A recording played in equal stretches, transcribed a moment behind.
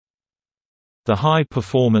The High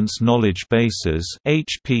Performance Knowledge Bases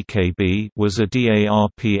 (HPKB) was a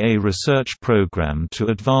DARPA research program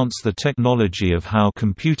to advance the technology of how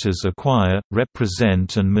computers acquire,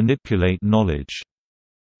 represent and manipulate knowledge.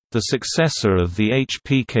 The successor of the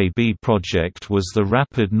HPKB project was the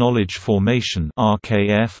Rapid Knowledge Formation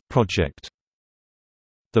 (RKF) project.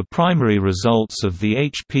 The primary results of the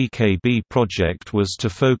HPKB project was to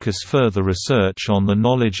focus further research on the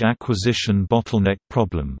knowledge acquisition bottleneck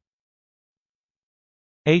problem.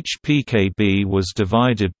 HPKB was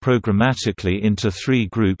divided programmatically into three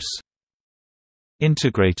groups: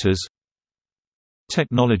 integrators,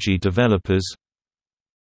 technology developers,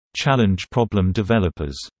 challenge problem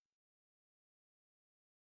developers.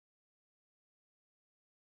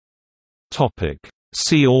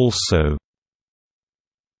 See also: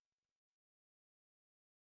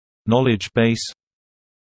 knowledge base,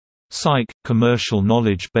 Psych – commercial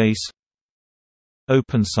knowledge base,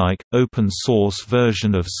 OpenPsych – open source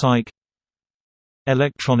version of Psych,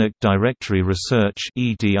 Electronic Directory Research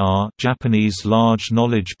 (EDR) Japanese large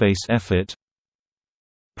knowledge base effort,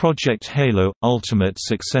 Project Halo – ultimate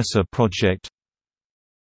successor project,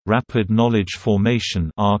 Rapid Knowledge Formation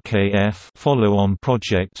 (RKF) follow-on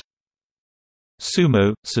project,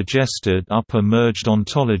 Sumo – suggested upper merged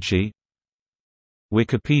ontology,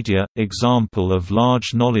 Wikipedia – example of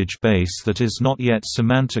large knowledge base that is not yet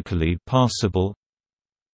semantically parsable,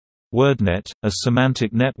 WordNet – a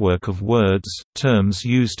semantic network of words, terms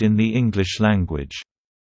used in the English language.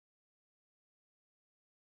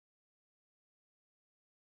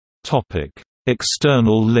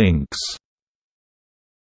 External links.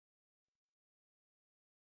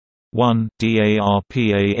 1.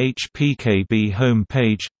 DARPA HPKB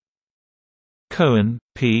homepage. Cohen,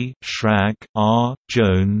 P., Schrag, R.,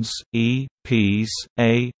 Jones, E., Pease,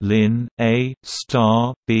 A., Lin, A.,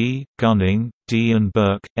 Starr, B., Gunning, D. and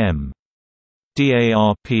Burke, M.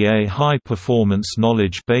 DARPA High Performance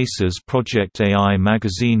Knowledge Bases Project AI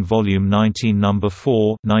Magazine Volume 19 No.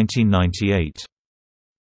 4 1998.